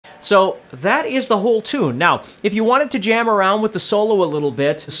So that is the whole tune. Now, if you wanted to jam around with the solo a little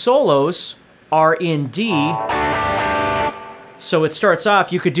bit, solos are in D. So it starts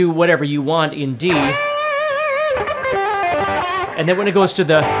off, you could do whatever you want in D. And then when it goes to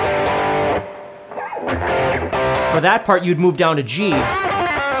the... For that part, you'd move down to G.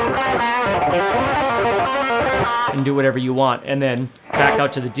 And do whatever you want. And then back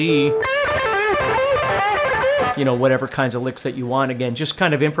out to the D. You know, whatever kinds of licks that you want. Again, just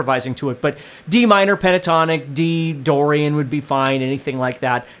kind of improvising to it. But D minor, pentatonic, D, Dorian would be fine, anything like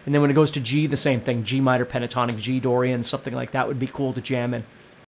that. And then when it goes to G, the same thing. G minor, pentatonic, G, Dorian, something like that would be cool to jam in.